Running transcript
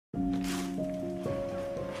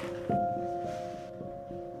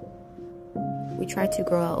We tried to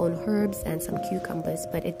grow our own herbs and some cucumbers,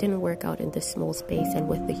 but it didn't work out in this small space and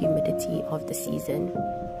with the humidity of the season.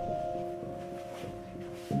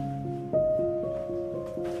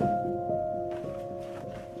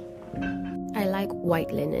 I like white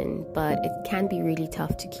linen, but it can be really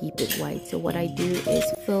tough to keep it white. So what I do is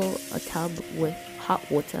fill a tub with hot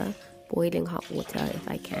water, boiling hot water if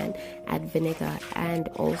I can, add vinegar and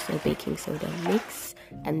also baking soda, mix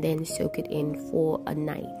and then soak it in for a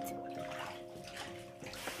night.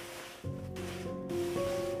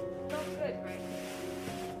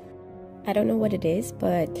 I don't know what it is,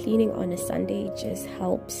 but cleaning on a Sunday just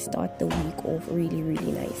helps start the week off really,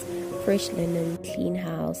 really nice. Fresh linen, clean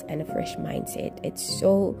house, and a fresh mindset. It's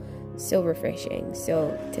so refreshing.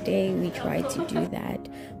 So today we tried to do that.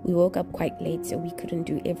 We woke up quite late, so we couldn't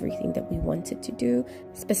do everything that we wanted to do,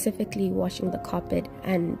 specifically washing the carpet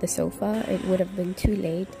and the sofa. It would have been too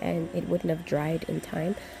late and it wouldn't have dried in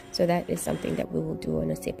time. So that is something that we will do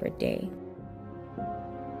on a separate day.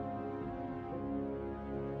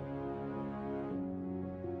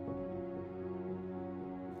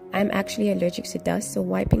 I'm actually allergic to dust, so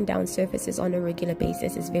wiping down surfaces on a regular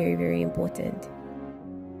basis is very, very important.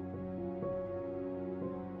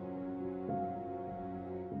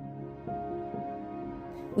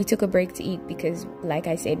 We took a break to eat because, like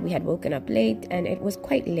I said, we had woken up late and it was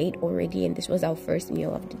quite late already, and this was our first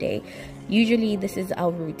meal of the day. Usually this is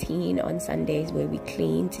our routine on Sundays where we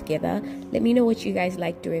clean together. Let me know what you guys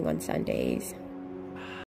like doing on Sundays.